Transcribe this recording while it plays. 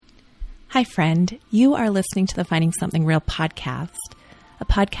Hi, friend. You are listening to the Finding Something Real podcast, a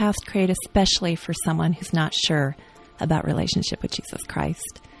podcast created especially for someone who's not sure about relationship with Jesus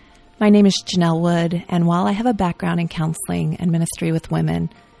Christ. My name is Janelle Wood, and while I have a background in counseling and ministry with women,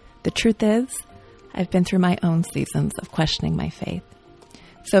 the truth is, I've been through my own seasons of questioning my faith.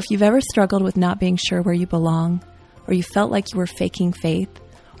 So if you've ever struggled with not being sure where you belong, or you felt like you were faking faith,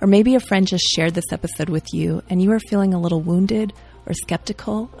 or maybe a friend just shared this episode with you and you are feeling a little wounded or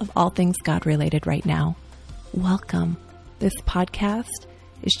skeptical of all things God-related right now, welcome. This podcast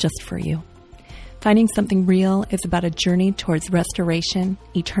is just for you. Finding Something Real is about a journey towards restoration,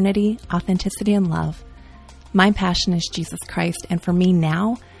 eternity, authenticity, and love. My passion is Jesus Christ, and for me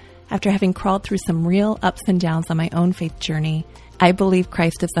now, after having crawled through some real ups and downs on my own faith journey, I believe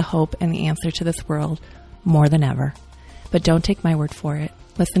Christ is the hope and the answer to this world more than ever. But don't take my word for it.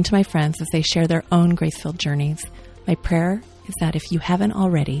 Listen to my friends as they share their own grace-filled journeys. My prayer is that if you haven't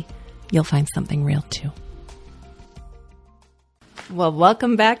already, you'll find something real too. Well,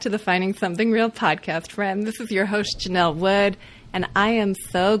 welcome back to the Finding Something Real podcast, friend. This is your host, Janelle Wood, and I am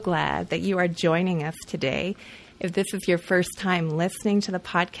so glad that you are joining us today. If this is your first time listening to the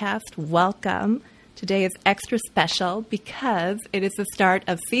podcast, welcome. Today is extra special because it is the start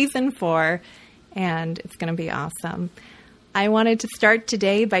of season 4, and it's going to be awesome. I wanted to start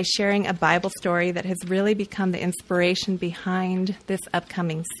today by sharing a Bible story that has really become the inspiration behind this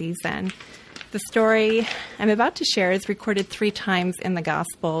upcoming season. The story I'm about to share is recorded 3 times in the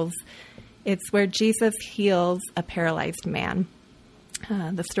Gospels. It's where Jesus heals a paralyzed man.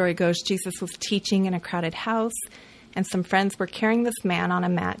 The story goes, Jesus was teaching in a crowded house, and some friends were carrying this man on a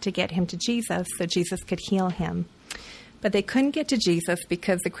mat to get him to Jesus so Jesus could heal him. But they couldn't get to Jesus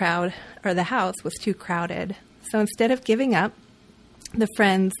because the house was too crowded. So instead of giving up, the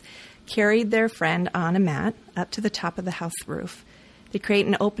friends carried their friend on a mat up to the top of the house roof. They create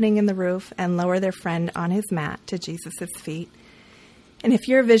an opening in the roof and lower their friend on his mat to Jesus' feet. And if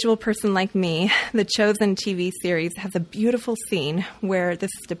you're a visual person like me, the Chosen TV series has a beautiful scene where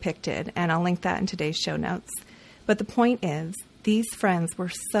this is depicted, and I'll link that in today's show notes. But the point is, these friends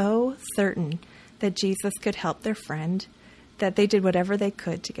were so certain that Jesus could help their friend that they did whatever they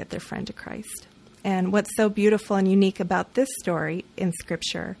could to get their friend to Christ. And what's so beautiful and unique about this story in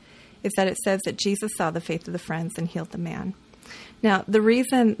Scripture is that it says that Jesus saw the faith of the friends and healed the man. Now, the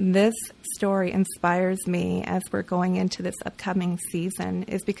reason this story inspires me as we're going into this upcoming season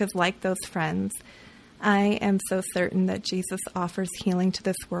is because, like those friends, I am so certain that Jesus offers healing to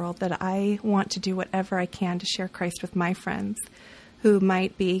this world that I want to do whatever I can to share Christ with my friends who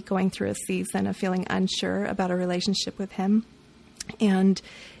might be going through a season of feeling unsure about a relationship with Him. And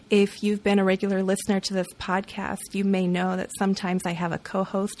if you've been a regular listener to this podcast, you may know that sometimes I have a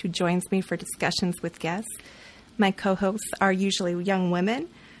co-host who joins me for discussions with guests. My co-hosts are usually young women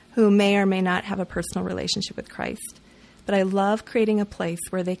who may or may not have a personal relationship with Christ. But I love creating a place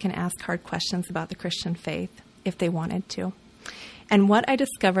where they can ask hard questions about the Christian faith if they wanted to. And what I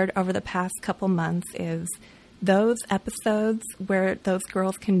discovered over the past couple months is those episodes where those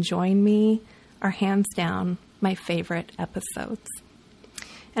girls can join me are hands down my favorite episodes.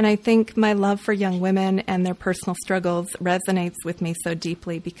 And I think my love for young women and their personal struggles resonates with me so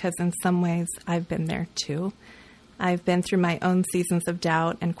deeply because in some ways I've been there too. I've been through my own seasons of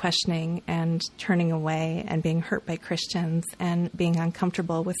doubt and questioning and turning away and being hurt by Christians and being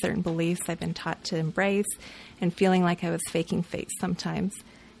uncomfortable with certain beliefs I've been taught to embrace and feeling like I was faking faith sometimes.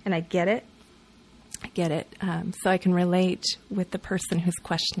 And I get it. So I can relate with the person who's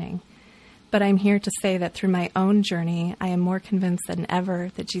questioning. But I'm here to say that through my own journey, I am more convinced than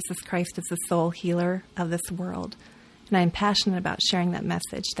ever that Jesus Christ is the sole healer of this world. And I'm passionate about sharing that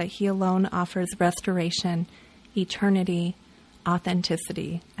message, that He alone offers restoration, eternity,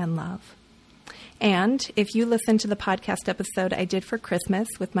 authenticity, and love. And if you listen to the podcast episode I did for Christmas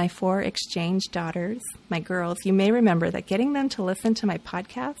with my 4 exchange daughters, my girls, you may remember that getting them to listen to my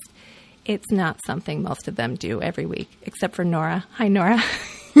podcast, it's not something most of them do every week, except for Nora. Hi, Nora.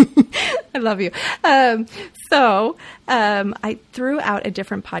 I love you. So I threw out a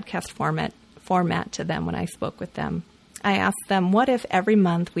different podcast format to them when I spoke with them. I asked them, what if every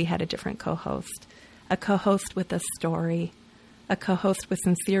month we had a different co-host? A co-host with a story, a co-host with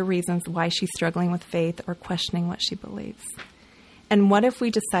sincere reasons why she's struggling with faith or questioning what she believes. And what if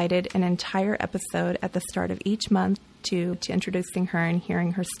we decided an entire episode at the start of each month to introducing her and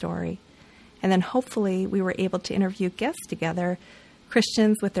hearing her story? And then hopefully we were able to interview guests together,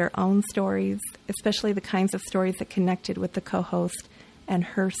 Christians with their own stories, especially the kinds of stories that connected with the co-host and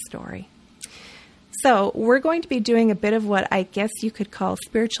her story. So we're going to be doing a bit of what I guess you could call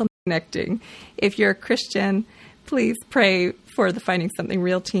spiritual connecting. If you're a Christian, please pray for the Finding Something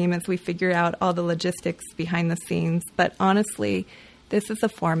Real team as we figure out all the logistics behind the scenes. But honestly, this is a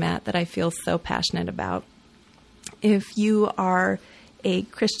format that I feel so passionate about. If you are a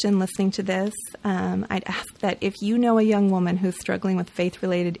Christian listening to this, I'd ask that if you know a young woman who's struggling with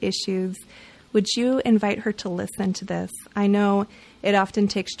faith-related issues, would you invite her to listen to this? I know it often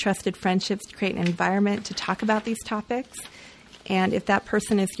takes trusted friendships to create an environment to talk about these topics. And if that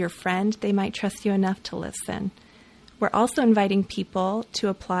person is your friend, they might trust you enough to listen. We're also inviting people to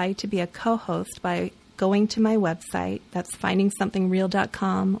apply to be a co-host by going to my website, that's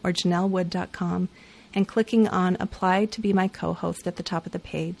findingsomethingreal.com or janellewood.com, and clicking on Apply to be my co-host at the top of the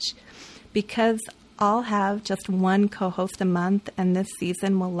page. Because I'll have just one co-host a month, and this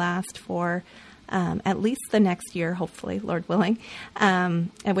season will last for at least the next year, hopefully, Lord willing,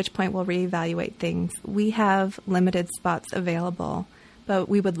 at which point we'll reevaluate things. We have limited spots available, but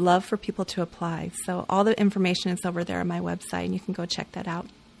we would love for people to apply. So all the information is over there on my website, and you can go check that out.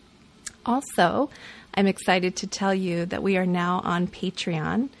 Also, I'm excited to tell you that we are now on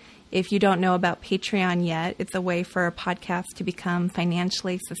Patreon. If you don't know about Patreon yet, it's a way for a podcast to become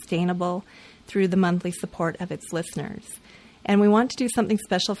financially sustainable through the monthly support of its listeners. And we want to do something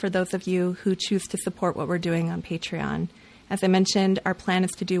special for those of you who choose to support what we're doing on Patreon. As I mentioned, our plan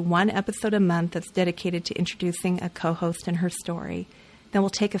is to do one episode a month that's dedicated to introducing a co-host and her story. Then we'll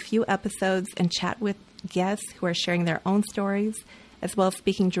take a few episodes and chat with guests who are sharing their own stories, as well as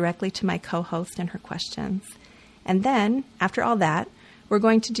speaking directly to my co-host and her questions. And then, after all that, we're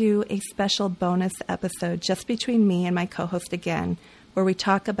going to do a special bonus episode just between me and my co-host again, where we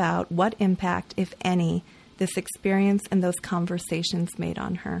talk about what impact, if any, this experience and those conversations made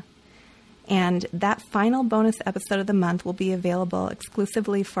on her. And that final bonus episode of the month will be available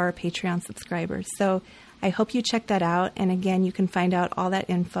exclusively for our Patreon subscribers. So I hope you check that out. And again, you can find out all that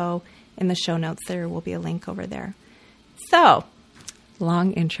info in the show notes. There will be a link over there. So,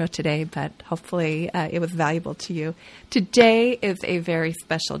 long intro today, but hopefully it was valuable to you. Today is a very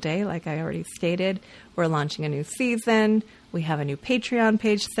special day, like I already stated. We're launching a new season. We have a new Patreon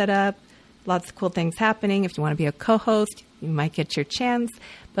page set up. Lots of cool things happening. If you want to be a co-host, you might get your chance.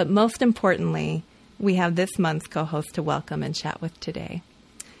 But most importantly, we have this month's co-host to welcome and chat with today.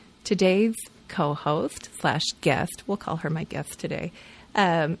 Today's co-host / guest, we'll call her my guest today,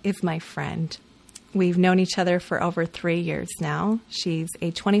 is my friend. We've known each other for over 3 years now. She's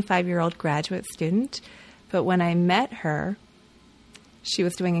a 25-year-old graduate student. But when I met her, she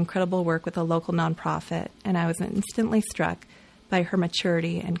was doing incredible work with a local nonprofit, and I was instantly struck by her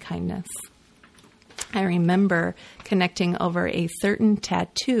maturity and kindness. I remember connecting over a certain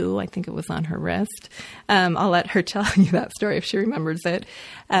tattoo. I think it was on her wrist. I'll let her tell you that story if she remembers it.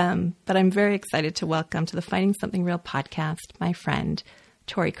 But I'm very excited to welcome to the Finding Something Real podcast my friend,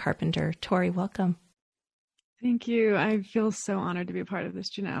 Tori Carpenter. Tori, welcome. Thank you. I feel so honored to be a part of this,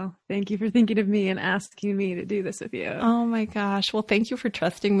 Janelle. Thank you for thinking of me and asking me to do this with you. Oh my gosh. Well, thank you for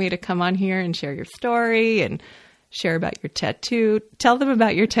trusting me to come on here and share your story and share about your tattoo. Tell them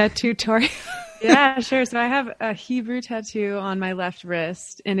about your tattoo, Tori. Yeah, sure. So I have a Hebrew tattoo on my left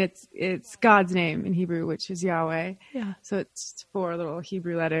wrist, and it's God's name in Hebrew, which is Yahweh. Yeah. So it's 4 little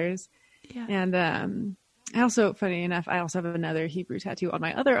Hebrew letters. Yeah. And I also, funny enough, I also have another Hebrew tattoo on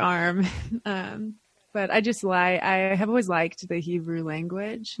my other arm. But I have always liked the Hebrew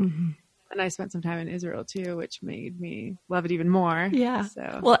language. Mm-hmm. And I spent some time in Israel too, which made me love it even more. Yeah.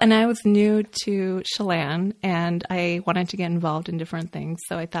 So. Well, and I was new to Chelan, and I wanted to get involved in different things.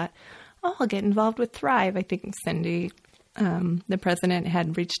 So I thought, I'll get involved with Thrive. I think Cindy, the president,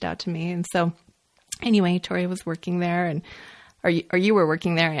 had reached out to me. And so anyway, Tori was working there, and or you were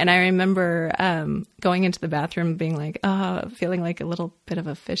working there. And I remember going into the bathroom being like, feeling like a little bit of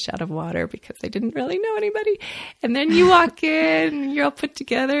a fish out of water because I didn't really know anybody. And then you walk in, you're all put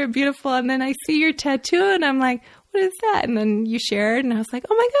together, beautiful. And then I see your tattoo and I'm like, what is that? And then you shared and I was like,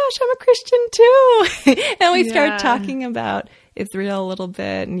 oh my gosh, I'm a Christian too. And we started talking about Israel a little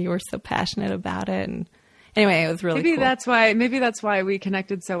bit, and you were so passionate about it. And anyway, it was really cool. Maybe that's why we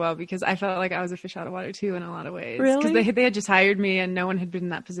connected so well, because I felt like I was a fish out of water too in a lot of ways. Really? Because they had just hired me and no one had been in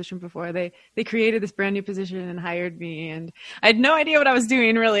that position before. They created this brand new position and hired me, and I had no idea what I was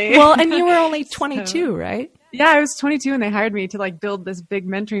doing really. Well, and you were only 22, right? Yeah, I was 22 and they hired me to build this big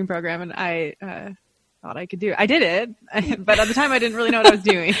mentoring program, and I thought I could do it. I did it, but at the time I didn't really know what I was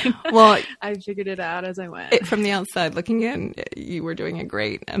doing. Well, I figured it out as I went. From the outside looking in, you were doing a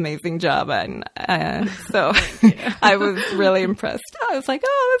great, amazing job. And so I was really impressed. I was like,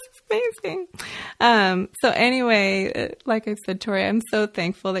 oh, this is amazing. So anyway, like I said, Tori, I'm so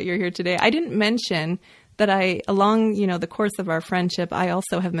thankful that you're here today. I didn't mention that along the course of our friendship, I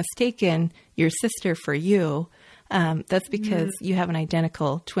also have mistaken your sister for you. That's because you have an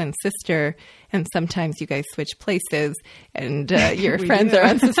identical twin sister, and sometimes you guys switch places, and your friends are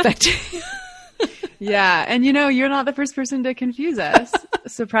unsuspecting. Yeah. And you're not the first person to confuse us.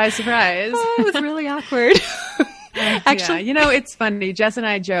 Surprise, surprise. Oh, it was really awkward. Actually, it's funny. Jess and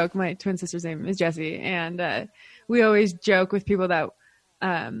I joke. My twin sister's name is Jessie, and we always joke with people that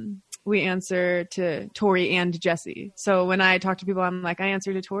we answer to Tori and Jessie. So when I talk to people, I'm like, I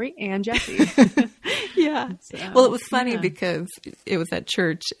answer to Tori and Jessie. Yeah. So, well, it was funny because it was at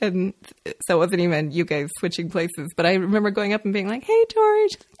church, and so it wasn't even you guys switching places. But I remember going up and being like, "Hey, Tori."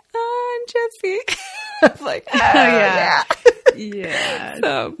 She's like, "Oh, I'm Jessie." I was like, "Oh, yeah." Yeah.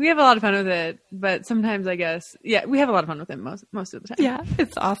 So we have a lot of fun with it, but sometimes I guess, we have a lot of fun with it most of the time. Yeah,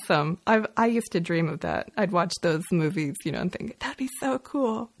 it's awesome. I used to dream of that. I'd watch those movies, and think that'd be so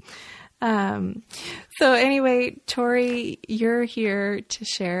cool. So anyway, Tori, you're here to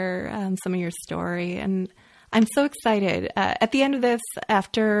share some of your story, and I'm so excited. At the end of this,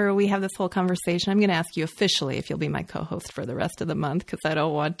 after we have this whole conversation, I'm going to ask you officially if you'll be my co-host for the rest of the month, because I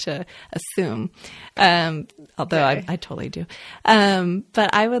don't want to assume, although okay. I totally do.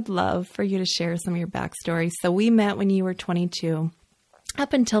 But I would love for you to share some of your backstory. So we met when you were 22.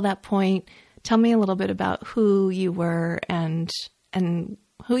 Up until that point, tell me a little bit about who you were and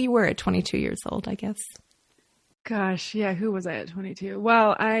who you were at 22 years old, I guess. Gosh, yeah, who was I at 22?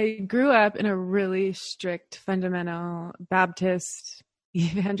 Well, I grew up in a really strict, fundamental Baptist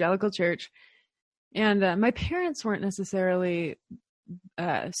evangelical church. And my parents weren't necessarily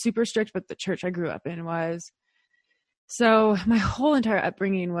super strict, but the church I grew up in was. So my whole entire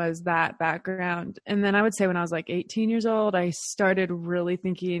upbringing was that background. And then I would say when I was like 18 years old, I started really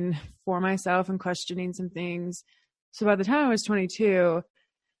thinking for myself and questioning some things. So by the time I was 22,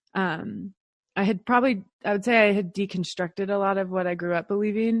 I would say I had deconstructed a lot of what I grew up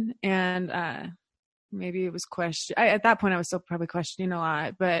believing, and maybe it was at that point I was still probably questioning a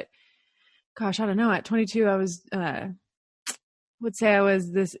lot, but gosh, I don't know. At 22, I was, would say I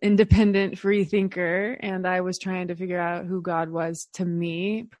was this independent free thinker, and I was trying to figure out who God was to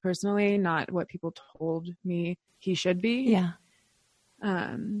me personally, not what people told me he should be. Yeah.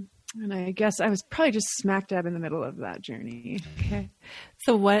 And I guess I was probably just smack dab in the middle of that journey. Okay.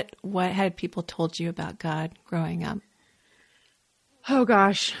 So what had people told you about God growing up? Oh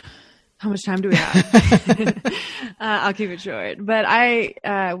gosh, how much time do we have? I'll keep it short. But I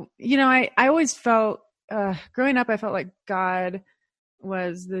always felt, growing up, I felt like God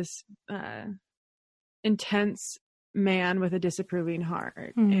was this intense man with a disapproving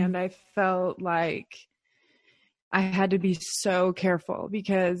heart. Mm-hmm. And I felt like I had to be so careful,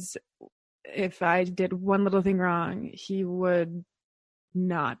 because if I did one little thing wrong, he would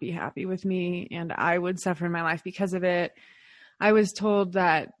not be happy with me, and I would suffer in my life because of it. I was told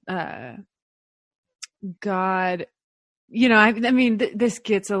that God, this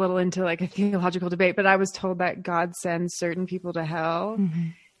gets a little into like a theological debate, but I was told that God sends certain people to hell. Mm-hmm.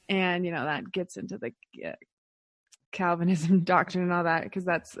 And, that gets into the Calvinism doctrine and all that, because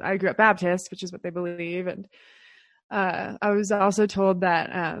I grew up Baptist, which is what they believe. And I was also told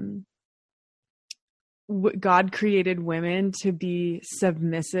that God created women to be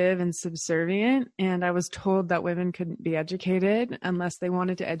submissive and subservient, and I was told that women couldn't be educated unless they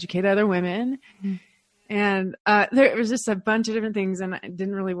wanted to educate other women. Mm-hmm. And there was just a bunch of different things, and it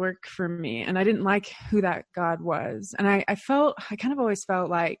didn't really work for me, and I didn't like who that God was. And I kind of always felt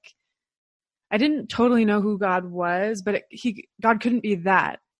like I didn't totally know who God was, but God couldn't be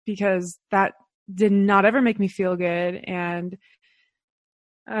that, because that did not ever make me feel good. And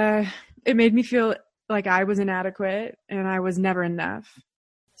it made me feel like I was inadequate and I was never enough.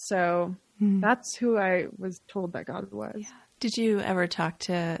 So that's who I was told that God was. Yeah. Did you ever talk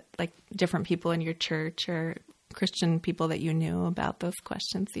to like different people in your church or Christian people that you knew about those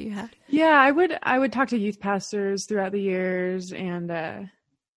questions that you had? Yeah, I would talk to youth pastors throughout the years and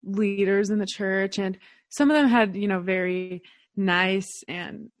leaders in the church. And some of them had, very nice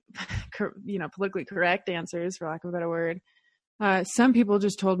and politically correct answers, for lack of a better word. Some people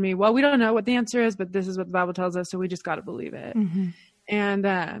just told me, well, we don't know what the answer is, but this is what the Bible tells us, so we just got to believe it. Mm-hmm.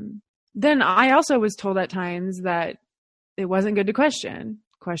 And then I also was told at times that it wasn't good to question.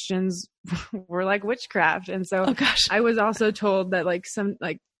 Questions were like witchcraft. And so I was also told that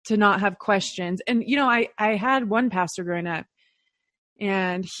to not have questions. And, I had one pastor growing up,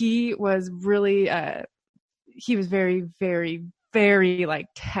 and he was really, he was very, very, very like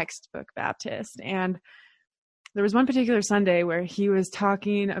textbook Baptist. And there was one particular Sunday where he was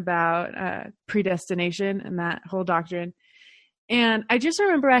talking about predestination and that whole doctrine. And I just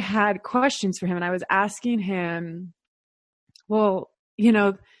remember I had questions for him, and I was asking him, well,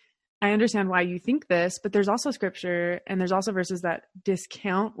 I understand why you think this, but there's also scripture and there's also verses that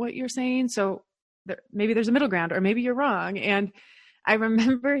discount what you're saying. So maybe there's a middle ground, or maybe you're wrong. And I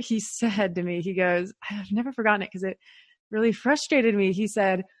remember he said to me, he goes, I've never forgotten it because it really frustrated me. He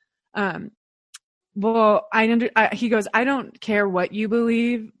said, well, he goes, I don't care what you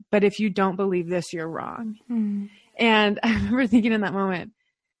believe, but if you don't believe this, you're wrong. Mm. And I remember thinking in that moment,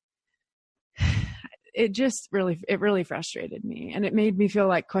 it really frustrated me, and it made me feel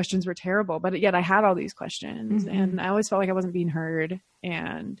like questions were terrible, but yet I had all these questions, mm-hmm. and I always felt like I wasn't being heard,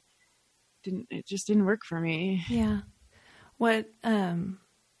 and it just didn't work for me. Yeah. What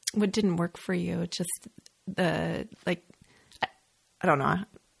didn't work for you? Just I don't know.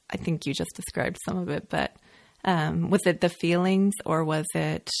 I think you just described some of it, but was it the feelings, or was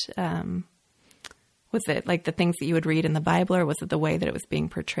it like the things that you would read in the Bible, or was it the way that it was being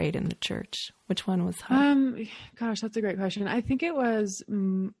portrayed in the church? Which one was hard? Gosh, that's a great question. I think it was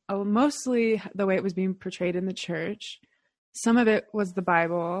mostly the way it was being portrayed in the church. Some of it was the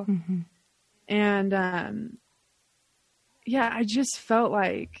Bible. Mm-hmm. And I just felt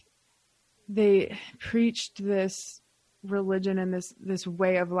like they preached this religion and this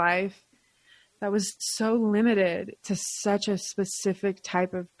way of life that was so limited to such a specific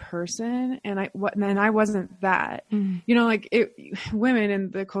type of person. And I wasn't that, women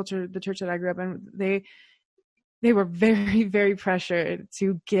in the culture, the church that I grew up in, they were very, very pressured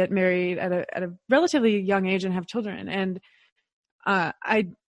to get married at a relatively young age and have children. And,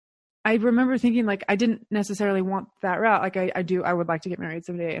 I remember thinking, like, I didn't necessarily want that route. Like I would like to get married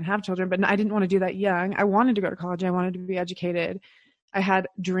someday and have children, but I didn't want to do that young. I wanted to go to college. I wanted to be educated. I had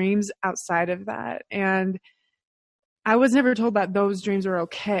dreams outside of that. And I was never told that those dreams were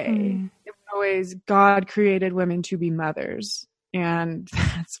okay. It was always, God created women to be mothers, and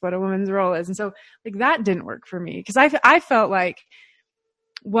that's what a woman's role is. And so, like, that didn't work for me, because I felt like,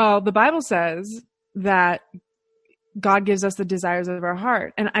 well, the Bible says that God gives us the desires of our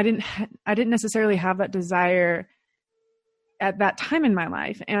heart. And I didn't necessarily have that desire at that time in my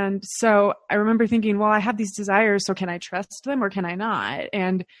life. And so I remember thinking, well, I have these desires, so can I trust them or can I not?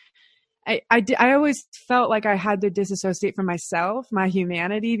 And I always felt like I had to disassociate from myself, my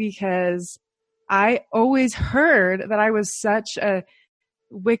humanity, because I always heard that I was such a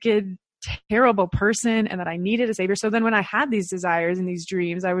wicked, terrible person and that I needed a savior. So then when I had these desires and these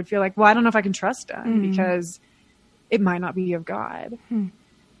dreams, I would feel like, well, I don't know if I can trust them because it might not be of God.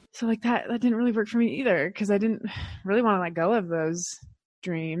 So like that didn't really work for me either, because I didn't really want to let go of those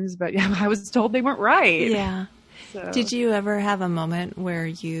dreams, but yeah, I was told they weren't right. Yeah. So. Did you ever have a moment where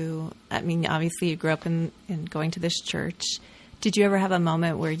obviously you grew up in going to this church. Did you ever have a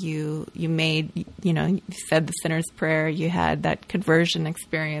moment where you made, you said the sinner's prayer, you had that conversion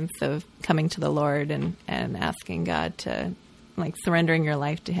experience of coming to the Lord and asking God to, like, surrendering your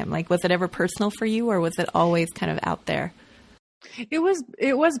life to him? Like, was it ever personal for you, or was it always kind of out there? It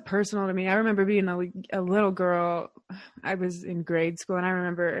was personal to me. I remember being a little girl. I was in grade school, and I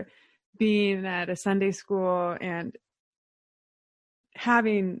remember being at a Sunday school and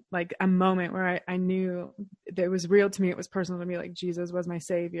having like a moment where I knew that it was real to me. It was personal to me. Like, Jesus was my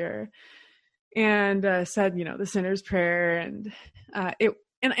savior, and said, the sinner's prayer. And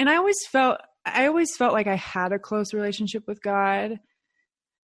and I always felt like I had a close relationship with God.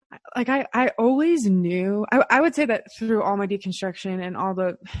 Like I always knew, I would say that through all my deconstruction and all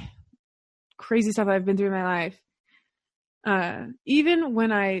the crazy stuff I've been through in my life, even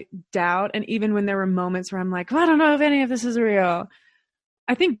when I doubt, and even when there were moments where I'm like, well, I don't know if any of this is real,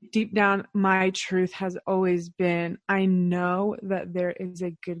 I think deep down my truth has always been, I know that there is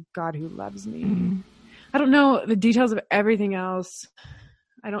a good God who loves me. Mm-hmm. I don't know the details of everything else.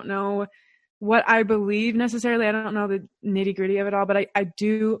 I don't know what I believe necessarily. I don't know the nitty gritty of it all, but I've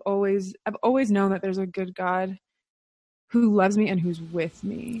always known that there's a good God who loves me and who's with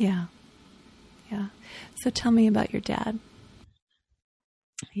me. Yeah. Yeah. So tell me about your dad.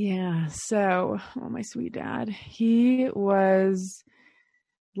 Yeah. So, my sweet dad, he was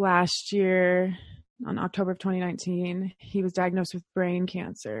last year on October of 2019, he was diagnosed with brain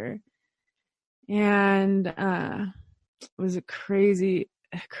cancer, and it was a crazy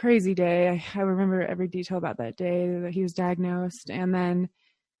day. I remember every detail about that day that he was diagnosed. And then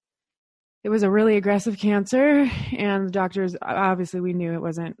it was a really aggressive cancer, and the doctors, obviously we knew it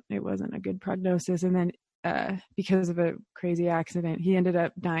wasn't a good prognosis. And then because of a crazy accident, he ended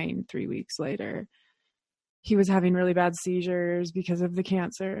up dying 3 weeks later. He was having really bad seizures because of the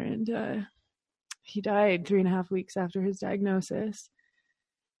cancer, and he died 3.5 weeks after his diagnosis.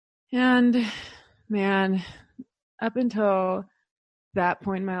 And man, up until that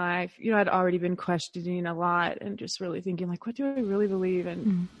point in my life, I'd already been questioning a lot and just really thinking, like, what do I really believe?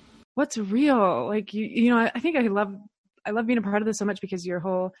 And what's real? Like, I think I love being a part of this so much because your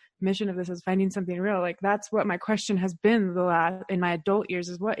whole mission of this is finding something real. Like, that's what my question has been in my adult years,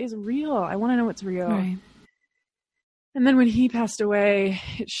 is what is real? I want to know what's real. Right. And then when he passed away,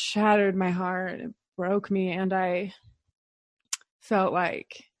 it shattered my heart. It broke me. And I felt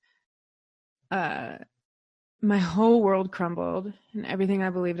like my whole world crumbled, and everything I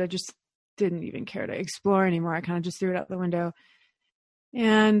believed, I just didn't even care to explore anymore. I kind of just threw it out the window.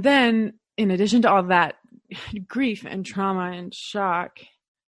 And then, in addition to all that grief and trauma and shock,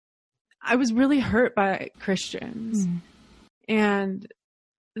 I was really hurt by Christians. And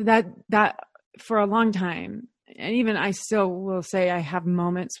that for a long time, and even I still will say I have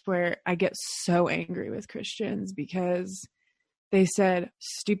moments where I get so angry with Christians because they said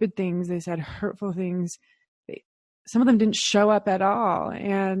stupid things. They said hurtful things. Some of them didn't show up at all.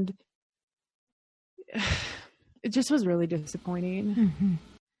 And it just was really disappointing.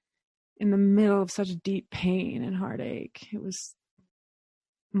 In the middle of such deep pain and heartache, it was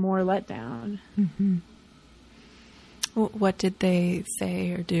more let down. What did they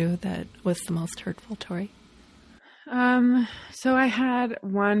say or do that was the most hurtful, Tori? So I had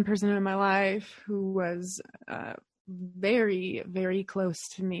one person in my life who was very, very close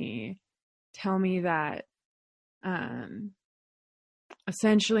to me tell me that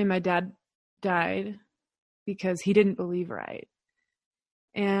essentially my dad died because he didn't believe right.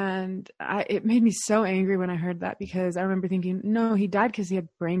 And it made me so angry when I heard that, because I remember thinking, no, he died because he had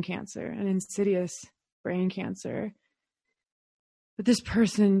brain cancer, an insidious brain cancer. But this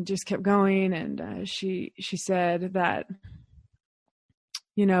person just kept going, and she said that,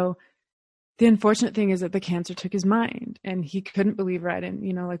 the unfortunate thing is that the cancer took his mind and he couldn't believe right. And,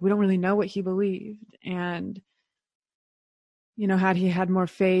 we don't really know what he believed. And, had he had more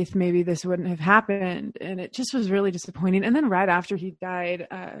faith, maybe this wouldn't have happened. And it just was really disappointing. And then right after he died,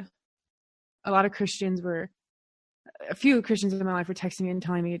 a few Christians in my life were texting me and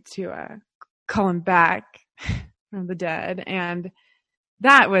telling me to call him back from the dead. And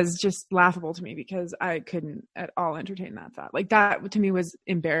that was just laughable to me because I couldn't at all entertain that thought. Like, that to me was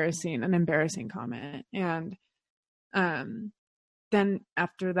an embarrassing comment. And then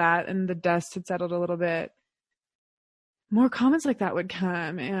after that, and the dust had settled a little bit, more comments like that would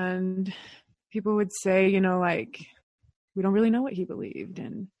come, and people would say, we don't really know what he believed,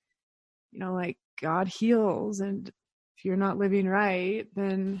 and God heals, and if you're not living right,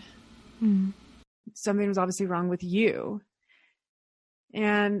 then something was obviously wrong with you.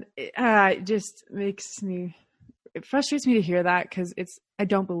 And it just it frustrates me to hear that, because I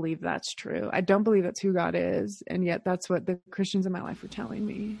don't believe that's true. I don't believe that's who God is. And yet that's what the Christians in my life were telling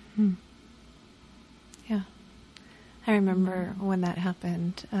me. Yeah. I remember when that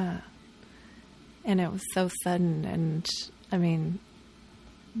happened, and it was so sudden. And I mean,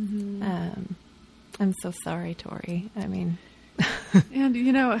 I'm so sorry, Tori. I mean,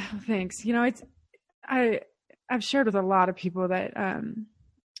 and thanks. I've shared with a lot of people that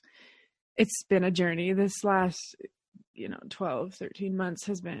it's been a journey. This last 12, 13 months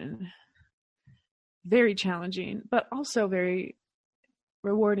has been very challenging, but also very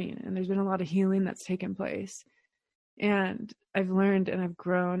rewarding. And there's been a lot of healing that's taken place. And I've learned and I've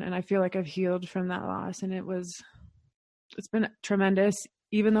grown, and I feel like I've healed from that loss. And it's been tremendous,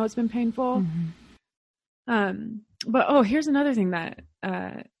 even though it's been painful. But here's another thing that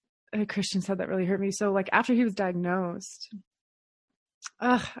a Christian said that really hurt me. So, after he was diagnosed,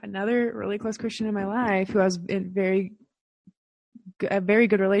 another really close Christian in my life who I was in a very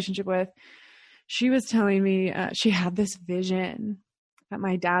good relationship with, she was telling me she had this vision that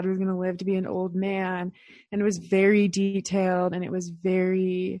my dad was going to live to be an old man, and it was very detailed, and it was a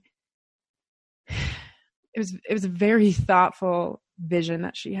very thoughtful vision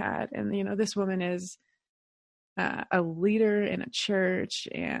that she had. And this woman is a leader in a church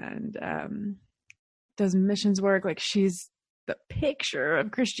and does missions work. She's the picture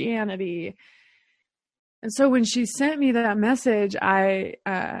of Christianity. And so when she sent me that message, I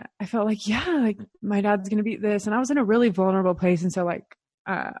felt like, my dad's going to be this. And I was in a really vulnerable place. And so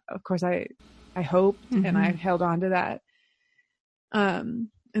of course I hoped and I held on to that. And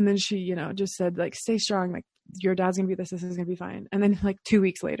then she, just said, stay strong. Your dad's going to be this is going to be fine. And then 2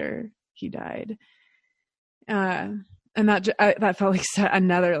 weeks later, he died. And that felt like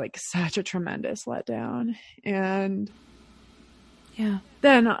another, such a tremendous letdown. And yeah,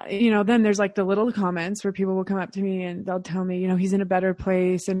 then there's the little comments where people will come up to me and they'll tell me, he's in a better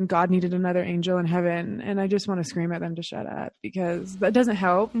place and God needed another angel in heaven. And I just want to scream at them to shut up, because that doesn't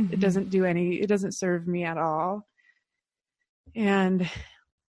help. It doesn't serve me at all. And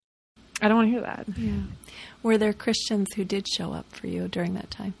I don't want to hear that. Yeah. Were there Christians who did show up for you during that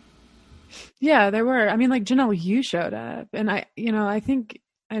time? Yeah, there were. I mean, like, Janelle, you showed up, and I think,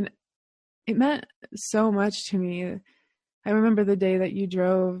 and it meant so much to me. I remember the day that you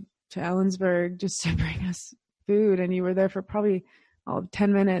drove to Ellensburg just to bring us food, and you were there for probably all of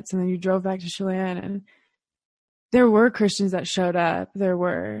 10 minutes, and then you drove back to Chelan, and there were Christians that showed up. There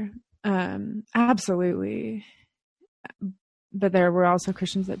were, absolutely. But there were also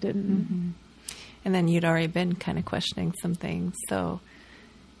Christians that didn't. Mm-hmm. And then you'd already been kind of questioning some things. So,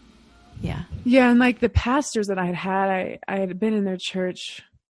 yeah. Yeah. And like the pastors that I had been in their church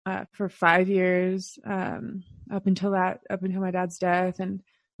for 5 years, up until my dad's death. And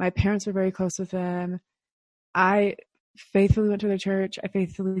my parents were very close with them. I faithfully went to their church. I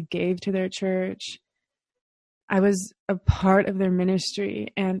faithfully gave to their church. I was a part of their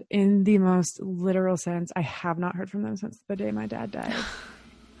ministry. And in the most literal sense, I have not heard from them since the day my dad died.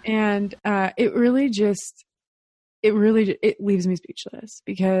 And it leaves me speechless,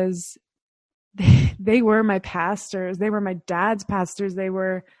 because they were my pastors. They were my dad's pastors. They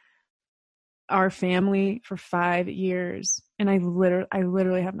were our family for 5 years. And I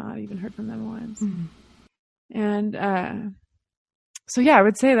literally have not even heard from them once. Mm-hmm. And so, yeah, I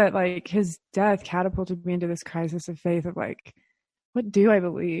would say that like his death catapulted me into this crisis of faith of like, what do I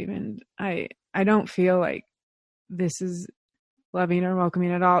believe? And I don't feel like this is loving or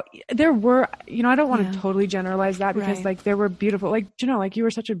welcoming at all. There were, I don't want to totally generalize that, because like there were beautiful, like, like you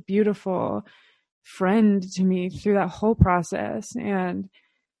were such a beautiful friend to me through that whole process. And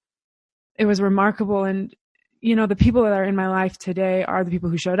it was remarkable. And, the people that are in my life today are the people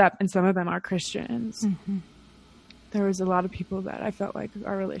who showed up, and some of them are Christians. Mm-hmm. There was a lot of people that I felt like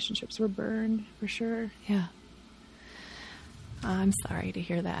our relationships were burned, for sure. Yeah. I'm sorry to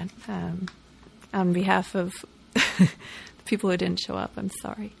hear that. On behalf of the people who didn't show up, I'm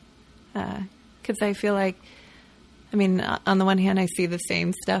sorry. Because I feel like, on the one hand, I see the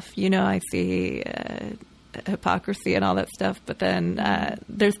same stuff. I see hypocrisy and all that stuff. But then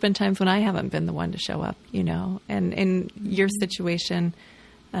there's been times when I haven't been the one to show up, And in your situation,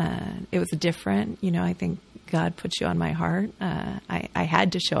 it was different. I think God put you on my heart. I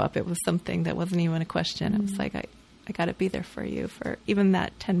had to show up. It was something that wasn't even a question. It was like, I got to be there for you for even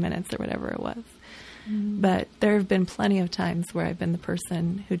that 10 minutes or whatever it was. But there have been plenty of times where I've been the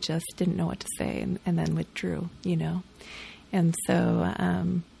person who just didn't know what to say and then withdrew, And so,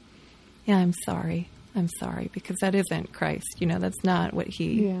 I'm sorry. I'm sorry, because that isn't Christ. That's not what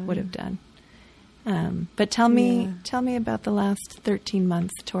he would have done. But tell me about the last 13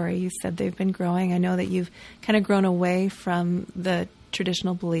 months, Tori. You said they've been growing. I know that you've kind of grown away from the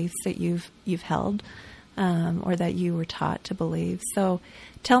traditional beliefs that you've held, or that you were taught to believe. So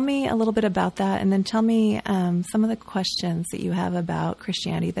tell me a little bit about that, and then tell me some of the questions that you have about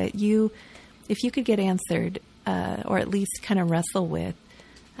Christianity that if you could get answered, or at least kind of wrestle with,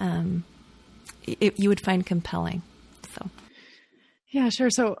 you would find compelling. So. Yeah,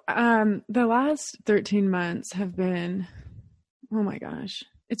 sure. So the last 13 months have been, oh my gosh,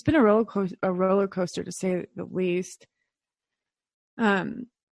 it's been a roller coaster to say the least.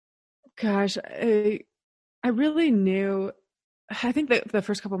 Gosh, I really knew, I think that the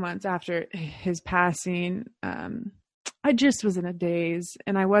first couple months after his passing, I just was in a daze,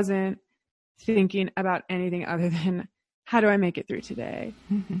 and I wasn't thinking about anything other than how do I make it through today?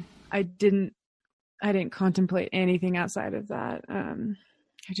 Mm-hmm. I didn't contemplate anything outside of that.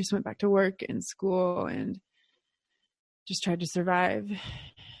 I just went back to work and school and just tried to survive.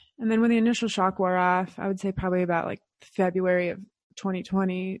 And then when the initial shock wore off, I would say probably about like February of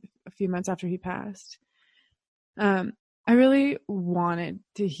 2020, a few months after he passed, I really wanted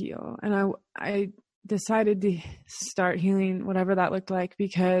to heal. And I decided to start healing, whatever that looked like,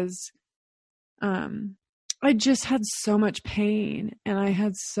 because I just had so much pain, and I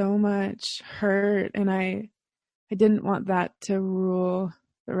had so much hurt, and I didn't want that to rule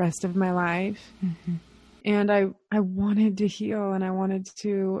the rest of my life. Mm-hmm. And I wanted to heal, and I wanted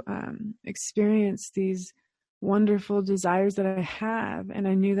to experience these wonderful desires that I have. And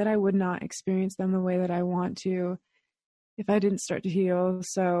I knew that I would not experience them the way that I want to if I didn't start to heal.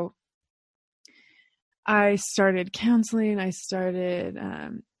 So I started counseling. I started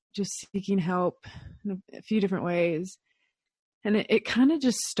just seeking help in a few different ways. And it kind of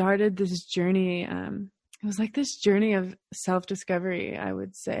just started this journey. It was like this journey of self-discovery, I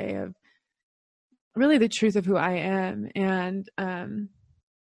would say, of really the truth of who I am. And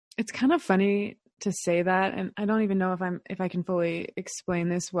it's kind of funny to say that. And I don't even know if I can fully explain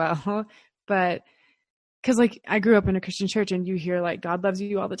this well, but because like I grew up in a Christian church, and you hear like, God loves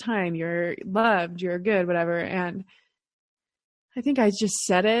you all the time. You're loved, you're good, whatever. And I think I just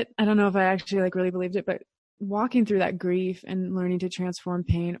said it. I don't know if I actually like really believed it, but walking through that grief and learning to transform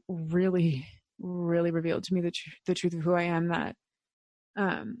pain really, really revealed to me the truth of who I am, that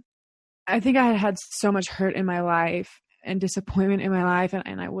I think I had so much hurt in my life and disappointment in my life,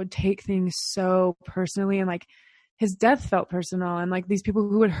 and I would take things so personally, and like his death felt personal, and like these people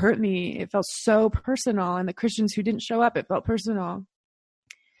who would hurt me, it felt so personal, and the Christians who didn't show up, it felt personal.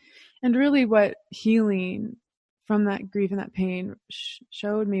 And really what healing from that grief and that pain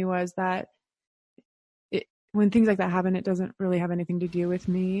showed me was that when things like that happen, it doesn't really have anything to do with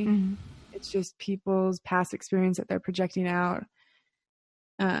me. Mm-hmm. It's just people's past experience that they're projecting out.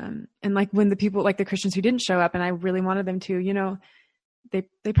 And like when the people, like the Christians who didn't show up, and I really wanted them to, you know,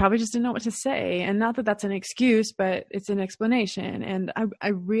 they probably just didn't know what to say. And not that that's an excuse, but it's an explanation. And I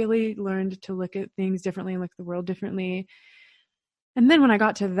really learned to look at things differently and look at the world differently. And then when I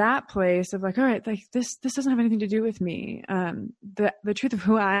got to that place of like, all right, like this doesn't have anything to do with me. The truth of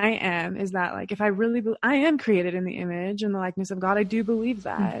who I am is that like, if I really, I am created in the image and the likeness of God, I do believe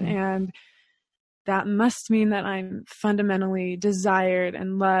that. Mm-hmm. And that must mean that I'm fundamentally desired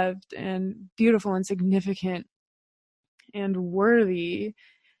and loved and beautiful and significant and worthy.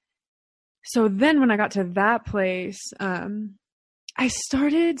 So then when I got to that place, I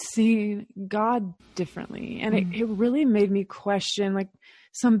started seeing God differently, and it really made me question like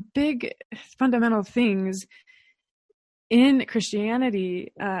some big fundamental things in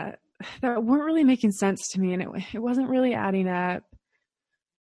Christianity that weren't really making sense to me, and it wasn't really adding up,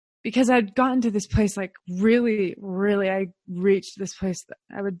 because I'd gotten to this place like really, really, I reached this place that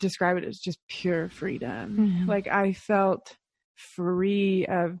I would describe it as just pure freedom. Mm-hmm. Like I felt free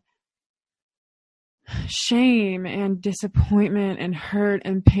of shame and disappointment and hurt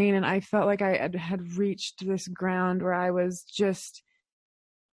and pain. And I felt like I had reached this ground where I was just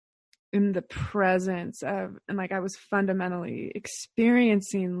in the presence of, and like I was fundamentally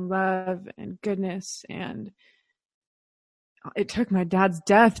experiencing love and goodness. And it took my dad's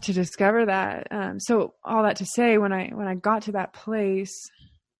death to discover that. So all that to say, when I got to that place,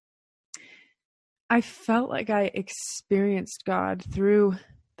 I felt like I experienced God through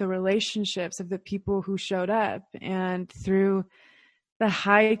the relationships of the people who showed up, and through the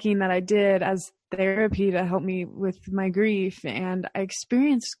hiking that I did as therapy to help me with my grief. And I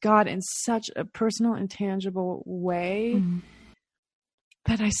experienced God in such a personal and tangible way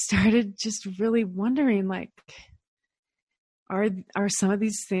that I started just really wondering, like, are some of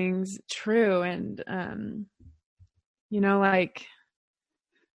these things true? And, you know, like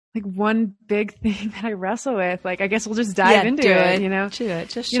one big thing that I wrestle with, like, I guess we'll just dive into it, you know,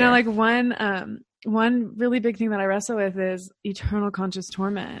 just, you know, like one really big thing that I wrestle with is eternal conscious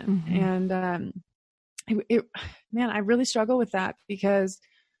torment. Mm-hmm. And, man, I really struggle with that, because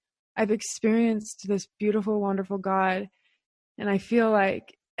I've experienced this beautiful, wonderful God. And I feel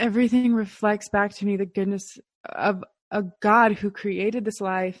like everything reflects back to me the goodness of a God who created this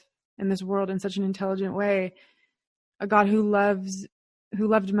life and this world in such an intelligent way, a God who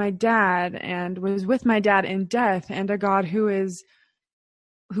loved my dad and was with my dad in death, and a God who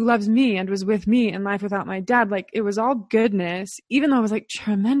loves me and was with me in life without my dad. Like, it was all goodness. Even though it was like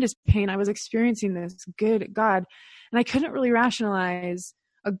tremendous pain, I was experiencing this good God. And I couldn't really rationalize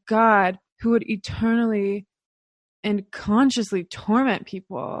a God who would eternally and consciously torment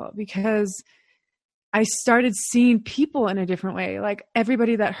people, because I started seeing people in a different way. Like,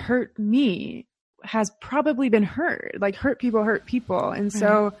 everybody that hurt me has probably been hurt. Like, hurt people. And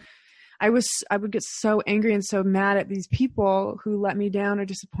so I would get so angry and so mad at these people who let me down or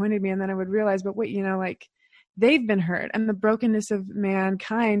disappointed me. And then I would realize, but wait, you know, like, they've been hurt, and the brokenness of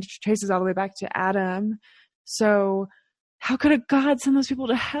mankind traces all the way back to Adam. So how could a God send those people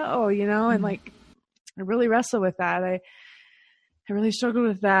to hell, you know? And like, I really wrestle with that. I really struggled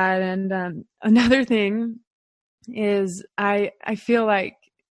with that. And another thing is I feel like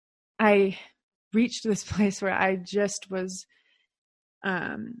I reached this place where I just was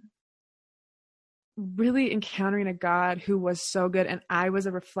really encountering a God who was so good, and I was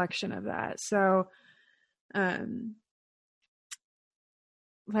a reflection of that. So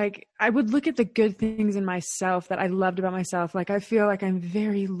like, I would look at the good things in myself that I loved about myself. Like, I feel like I'm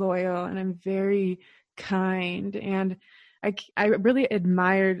very loyal and I'm very kind, and I really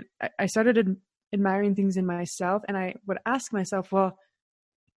I started admiring things in myself, and I would ask myself, well,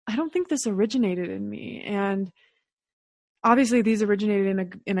 I don't think this originated in me. And obviously these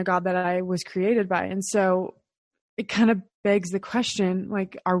originated in a God that I was created by. And so it kind of begs the question,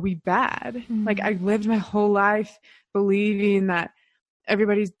 like, are we bad? Mm-hmm. Like, I lived my whole life believing that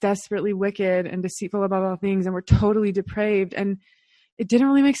everybody's desperately wicked and deceitful about all things, and we're totally depraved. And it didn't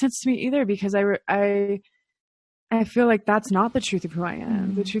really make sense to me either, because I feel like that's not the truth of who I am.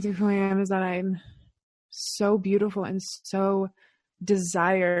 Mm-hmm. The truth of who I am is that I'm so beautiful and so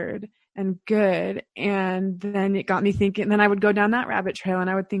desired and good. And then it got me thinking, then I would go down that rabbit trail and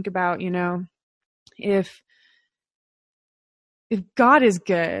I would think about, if God is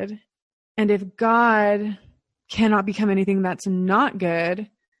good, and if God cannot become anything that's not good,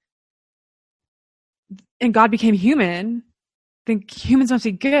 and God became human, then humans must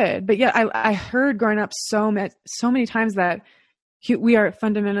be good. But yet I heard growing up so many times that we are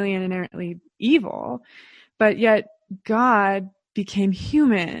fundamentally and inherently evil, but yet God became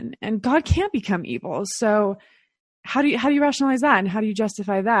human, and God can't become evil. So how do you rationalize that, and how do you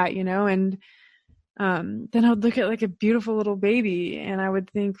justify that? And then I would look at like a beautiful little baby, and I would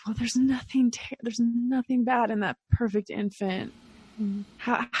think, well, there's nothing bad in that perfect infant.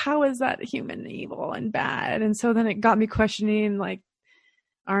 How is that human evil and bad? And so then it got me questioning like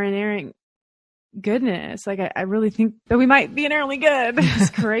our inerrant goodness. Like I really think that we might be inherently good, as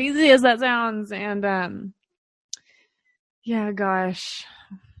crazy as that sounds. And yeah, gosh,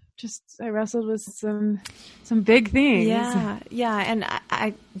 just I wrestled with some big things. Yeah, and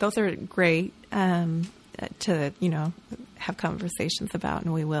I those are great to have conversations about,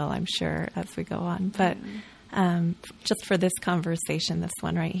 and we will, I'm sure, as we go on. But just for this conversation, this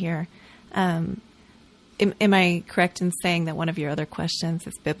one right here, am I correct in saying that one of your other questions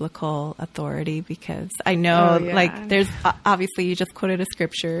is biblical authority? Because I know, there's obviously you just quoted a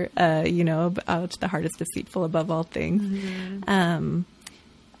scripture, about the heart is deceitful above all things. Mm-hmm.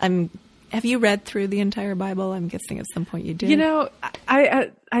 Have you read through the entire Bible? I'm guessing at some point you did.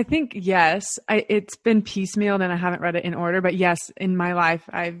 I think yes. It's been piecemealed and I haven't read it in order, but yes, in my life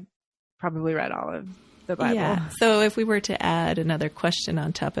I've probably read all of the Bible. Yeah. So if we were to add another question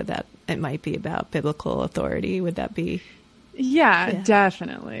on top of that, it might be about biblical authority. Would that be? Yeah.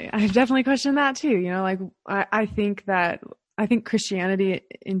 Definitely. I've definitely questioned that too. I think Christianity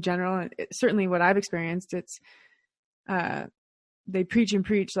in general, certainly what I've experienced, it's, they preach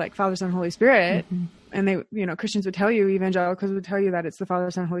like Father, Son, Holy Spirit. Mm-hmm. And they, Christians would tell you, evangelicals would tell you that it's the Father,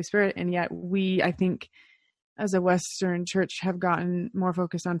 Son, Holy Spirit. And yet I think as a Western church have gotten more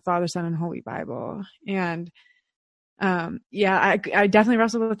focused on Father, Son, and Holy Bible. And, I definitely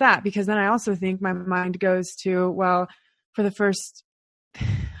wrestle with that, because then I also think my mind goes to, well, for the first,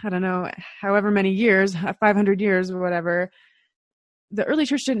 I don't know, however many years, 500 years or whatever, the early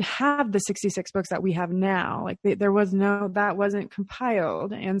church didn't have the 66 books that we have now. Like that wasn't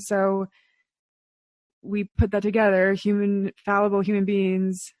compiled. And so we put that together, fallible human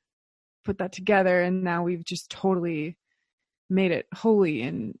beings put that together, and now we've just totally made it holy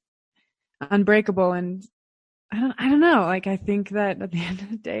and unbreakable. And I don't know. Like, I think that at the end of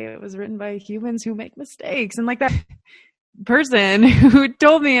the day, it was written by humans who make mistakes. And like that person who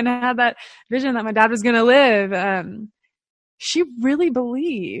told me and had that vision that my dad was going to live, she really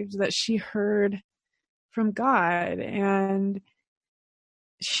believed that she heard from God, and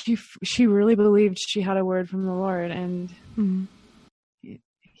she really believed she had a word from the Lord, and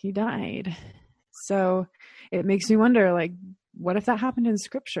he died. So it makes me wonder, like, what if that happened in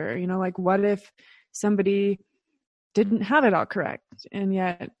scripture? Like, what if somebody didn't have it all correct, and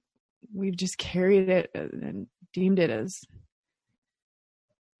yet we've just carried it and deemed it as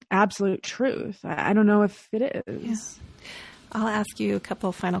absolute truth? I don't know if it is. Yeah. I'll ask you a couple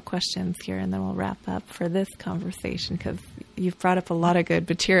of final questions here, and then we'll wrap up for this conversation, because you've brought up a lot of good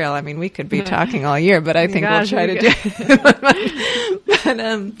material. I mean, we could be talking all year, but I think we'll try to do it.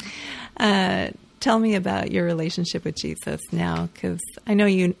 But tell me about your relationship with Jesus now, because I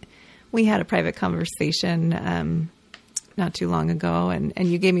know we had a private conversation not too long ago, and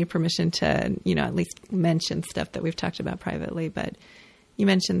you gave me permission to, at least mention stuff that we've talked about privately, but you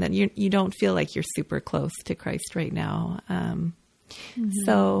mentioned that you don't feel like you're super close to Christ right now.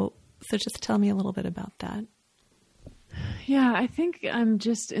 So just tell me a little bit about that. Yeah, I think I'm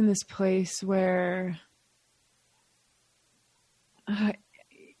just in this place where I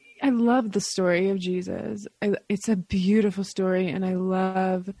love the story of Jesus. It's a beautiful story, and I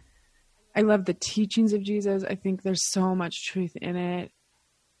love the teachings of Jesus. I think there's so much truth in it.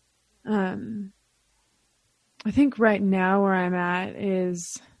 I think right now where I'm at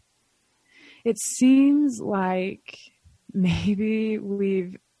is, it seems like maybe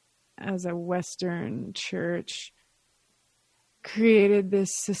we've, as a Western church, created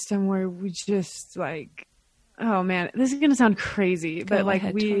this system where we just like, oh man, this is going to sound crazy, but like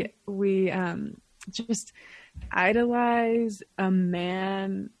we just idolize a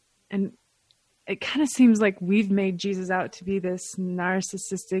man, and it kind of seems like we've made Jesus out to be this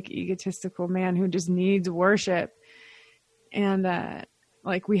narcissistic, egotistical man who just needs worship. And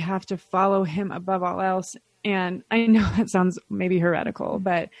like we have to follow him above all else. And I know that sounds maybe heretical,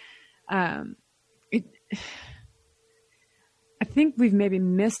 but I think we've maybe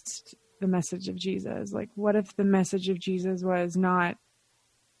missed the message of Jesus. Like, what if the message of Jesus was not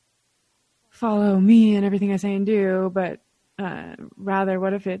follow me and everything I say and do, but rather,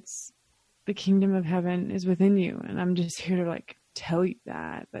 what if it's the kingdom of heaven is within you? And I'm just here to like tell you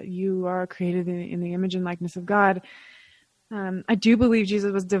that you are created in the image and likeness of God. I do believe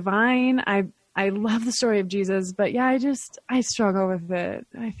Jesus was divine. I love the story of Jesus, but yeah, I struggle with it.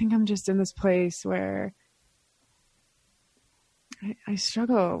 I think I'm just in this place where I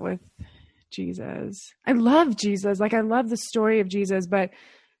struggle with Jesus. I love Jesus. Like, I love the story of Jesus, but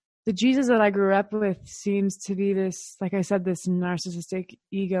the Jesus that I grew up with seems to be this, like I said, this narcissistic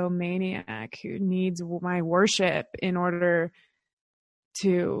egomaniac who needs my worship in order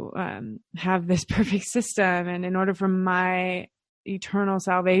to have this perfect system. And in order for my eternal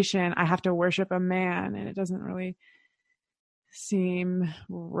salvation, I have to worship a man, and it doesn't really seem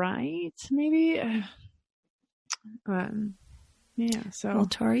right, maybe. Yeah. So, well,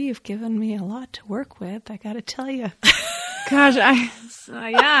 Tori, you've given me a lot to work with, I got to tell you. Gosh,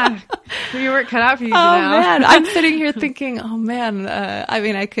 yeah, your work cut out for you. Man, I'm sitting here thinking, oh man, I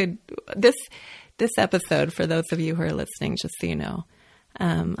mean, I could this episode, for those of you who are listening, just so you know,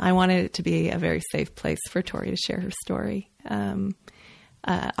 I wanted it to be a very safe place for Tori to share her story.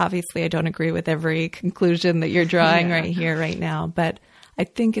 Obviously, I don't agree with every conclusion that you're drawing right here, right now, but I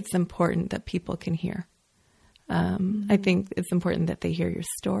think it's important that people can hear. I think it's important that they hear your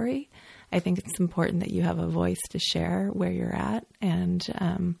story. I think it's important that you have a voice to share where you're at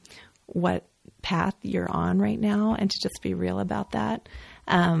and what path you're on right now, and to just be real about that.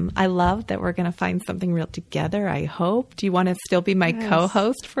 I love that we're going to find something real together, I hope. Do you want to still be my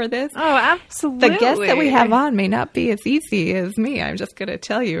co-host for this? Oh, absolutely. The guest that we have on may not be as easy as me. I'm just going to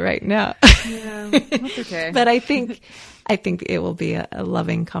tell you right now. Yeah, that's okay. But I think it will be a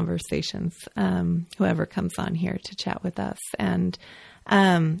loving conversations, whoever comes on here to chat with us. And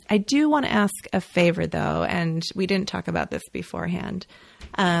I do want to ask a favor, though, and we didn't talk about this beforehand.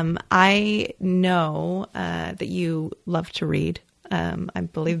 I know that you love to read. I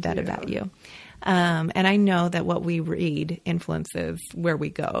believe that about you. And I know that what we read influences where we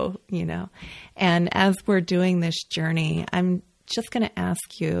go, you know. And as we're doing this journey, I'm just going to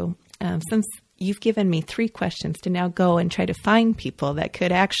ask you, since you've given me 3 questions to now go and try to find people that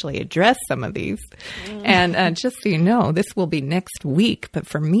could actually address some of these. And just so you know, this will be next week. But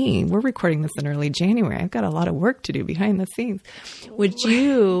for me, we're recording this in early January. I've got a lot of work to do behind the scenes. Would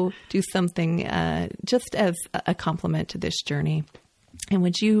you do something just as a compliment to this journey? And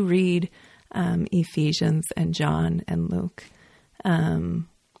would you read Ephesians and John and Luke?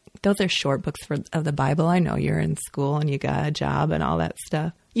 Those are short books of the Bible. I know you're in school and you got a job and all that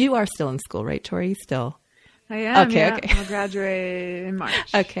stuff. You are still in school, right, Tori? You still? I am. Okay, yeah. okay. I'll graduate in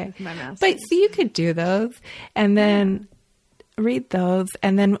March. Okay. With my master's. But so you could do those and then read those.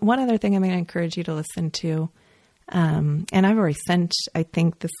 And then one other thing I'm going to encourage you to listen to, and I've already sent, I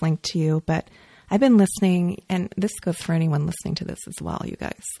think, this link to you, but I've been listening, and this goes for anyone listening to this as well, you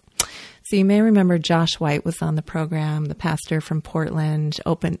guys. So you may remember Josh White was on the program, the pastor from Portland,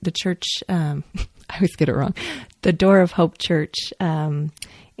 opened the church, I always get it wrong, the Door of Hope Church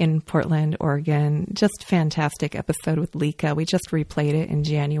in Portland, Oregon. Just fantastic episode with Lika. We just replayed it in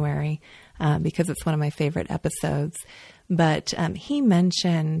January because it's one of my favorite episodes. But he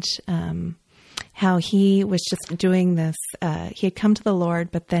mentioned how he was just doing this. He had come to the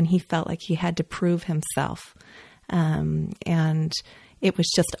Lord, but then he felt like he had to prove himself. And it was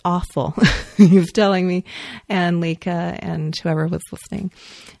just awful. He was telling me and Lika and whoever was listening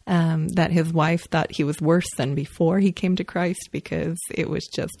that his wife thought he was worse than before he came to Christ because it was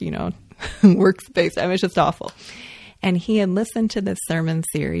just, you know, works-based. I mean, it was just awful. And he had listened to this sermon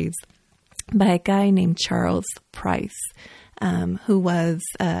series by a guy named Charles Price, who was,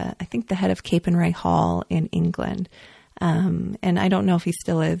 I think, the head of Capernwray Hall in England. And I don't know if he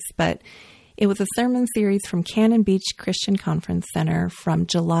still is, but it was a sermon series from Cannon Beach Christian Conference Center from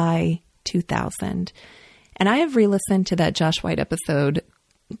July 2000. And I have re-listened to that Josh White episode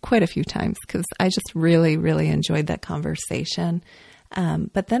quite a few times because I just really, really enjoyed that conversation.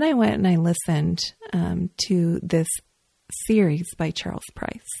 But then I went and I listened to this series by Charles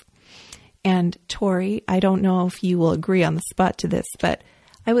Price. And Tori, I don't know if you will agree on the spot to this, but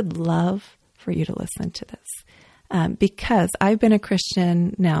I would love for you to listen to this. Because I've been a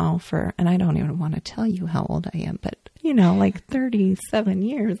Christian now for, and I don't even want to tell you how old I am, but, you know, like 37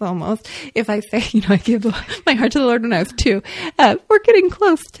 years almost. If I say, you know, I gave my heart to the Lord when I was 2, we're getting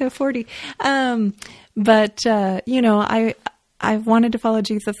close to 40. But you know, I've wanted to follow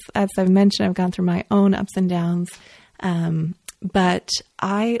Jesus. As I've mentioned, I've gone through my own ups and downs. But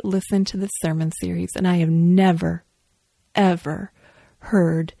I listened to this sermon series and I have never, ever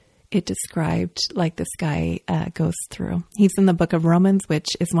heard it described like this guy goes through. He's in the book of Romans, which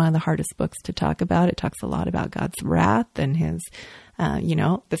is one of the hardest books to talk about. It talks a lot about God's wrath and his,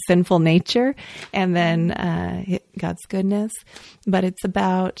 the sinful nature, and then God's goodness. But it's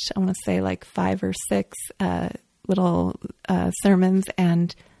about, I want to say like 5 or 6 little sermons.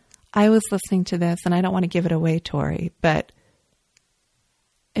 And I was listening to this, and I don't want to give it away, Tori, but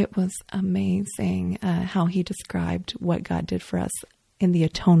it was amazing how he described what God did for us in the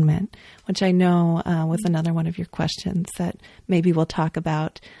atonement, which I know was another one of your questions that maybe we'll talk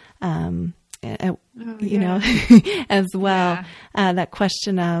about, as well. Yeah. That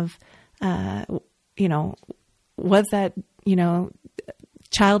question of, was that,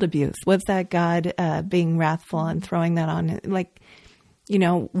 child abuse? Was that God being wrathful and throwing that on? Like,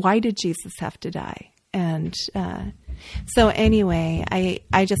 why did Jesus have to die? And so anyway,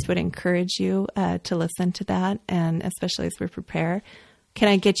 I just would encourage you to listen to that, and especially as we prepare. Can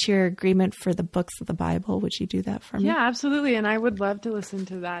I get your agreement for the books of the Bible? Would you do that for me? Yeah, absolutely. And I would love to listen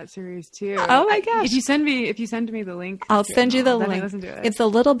to that series too. Oh my gosh. If you send me the link. I'll send you the link. Listen to it. It's a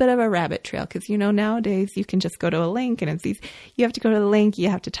little bit of a rabbit trail because, nowadays you can just go to a link and it's easy. You have to go to the link. You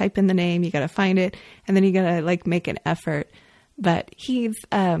have to type in the name. You got to find it. And then you got to make an effort. But he's,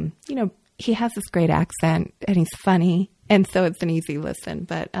 he has this great accent and he's funny. And so it's an easy listen.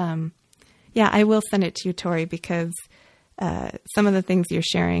 But, I will send it to you, Tori, because some of the things you're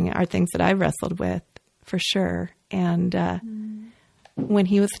sharing are things that I've wrestled with for sure. And when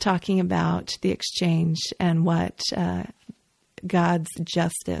he was talking about the exchange and what God's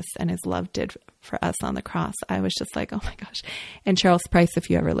justice and his love did for us on the cross, I was just like, oh my gosh. And Charles Price,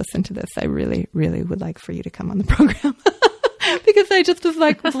 if you ever listen to this, I really, really would like for you to come on the program because I just was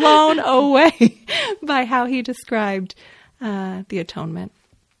blown away by how he described the atonement.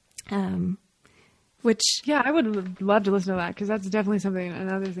 Which, I would love to listen to that because that's definitely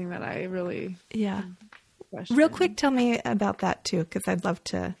another thing that I really question. Real quick, tell me about that too, because I'd love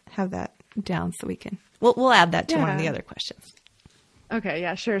to have that down so we can. We'll add that to one of the other questions. Okay,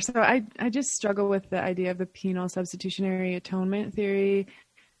 yeah, sure. So I just struggle with the idea of the penal substitutionary atonement theory,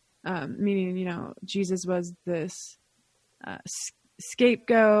 meaning Jesus was this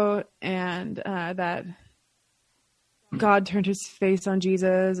scapegoat, and that God turned his face on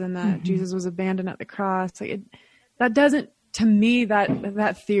Jesus, and that Jesus was abandoned at the cross. That doesn't, to me,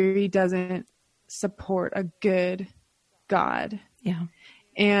 that theory doesn't support a good God. Yeah.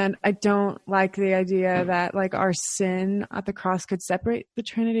 And I don't like the idea that our sin at the cross could separate the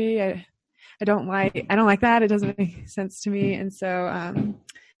Trinity. I don't like that. It doesn't make sense to me. And so,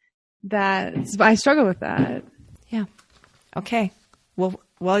 I struggle with that. Yeah. Okay. Well,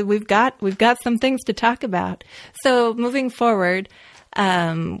 we've got some things to talk about. So moving forward,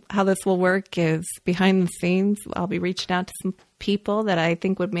 how this will work is behind the scenes. I'll be reaching out to some people that I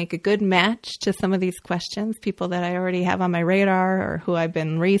think would make a good match to some of these questions, people that I already have on my radar or who I've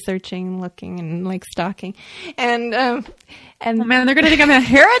been researching, looking, and stalking. And oh man, they're going to think I'm a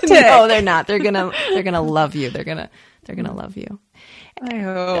heretic. No, they're not. They're going to love you. They're going to love you. I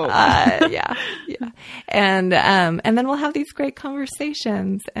hope. Yeah. And then we'll have these great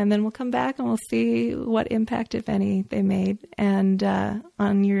conversations, and then we'll come back and we'll see what impact, if any, they made, and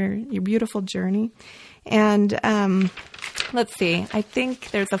on your beautiful journey. And let's see. I think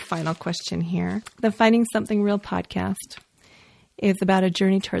there's a final question here. The Finding Something Real podcast is about a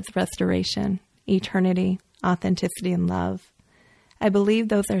journey towards restoration, eternity, authenticity, and love. I believe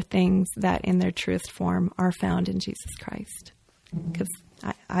those are things that, in their truest form, are found in Jesus Christ. Because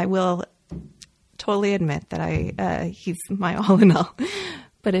I will totally admit that he's my all in all.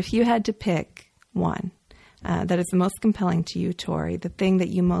 But if you had to pick one that is the most compelling to you, Tori, the thing that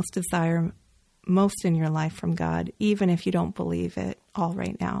you most desire most in your life from God, even if you don't believe it all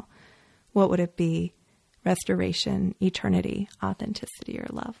right now, what would it be? Restoration, eternity, authenticity, or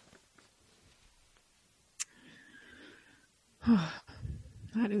love?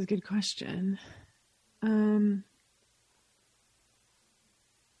 That is a good question.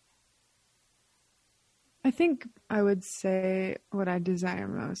 I think I would say what I desire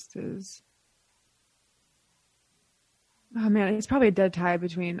most is, it's probably a dead tie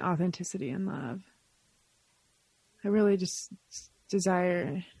between authenticity and love. I really just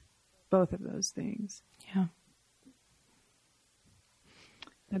desire both of those things. Yeah.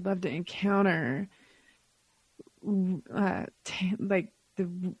 I'd love to encounter the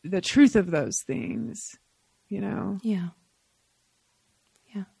truth of those things, Yeah.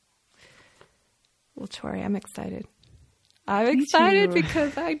 Well, Tori, I'm excited. I'm excited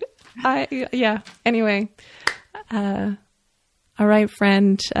because I anyway, All right,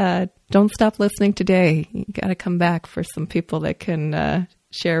 friend, don't stop listening today. You got to come back for some people that can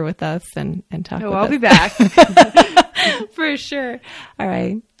share with us and talk with us. I'll be back. For sure. All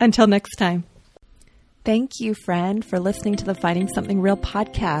right. Until next time. Thank you, friend, for listening to the Finding Something Real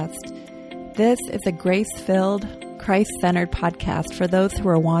podcast. This is a grace-filled, Christ-centered podcast for those who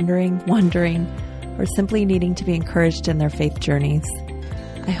are wandering, wondering, or simply needing to be encouraged in their faith journeys.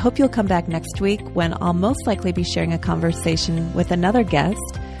 I hope you'll come back next week when I'll most likely be sharing a conversation with another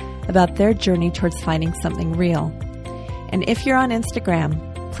guest about their journey towards finding something real. And if you're on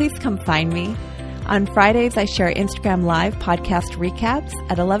Instagram, please come find me. On Fridays, I share Instagram Live podcast recaps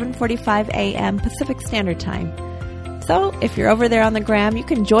at 11:45 a.m. Pacific Standard Time. So if you're over there on the gram, you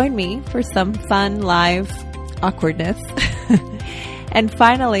can join me for some fun live awkwardness. And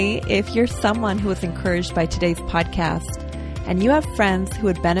finally, if you're someone who was encouraged by today's podcast and you have friends who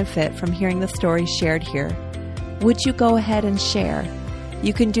would benefit from hearing the stories shared here, would you go ahead and share?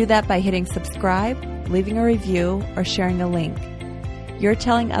 You can do that by hitting subscribe, leaving a review, or sharing a link. Your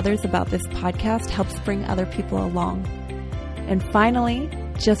telling others about this podcast helps bring other people along. And finally,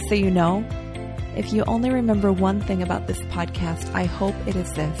 just so you know, if you only remember one thing about this podcast, I hope it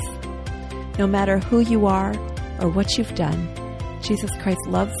is this. No matter who you are or what you've done, Jesus Christ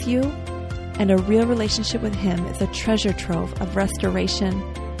loves you, and a real relationship with Him is a treasure trove of restoration,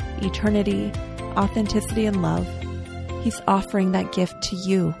 eternity, authenticity, and love. He's offering that gift to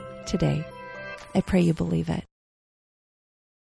you today. I pray you believe it.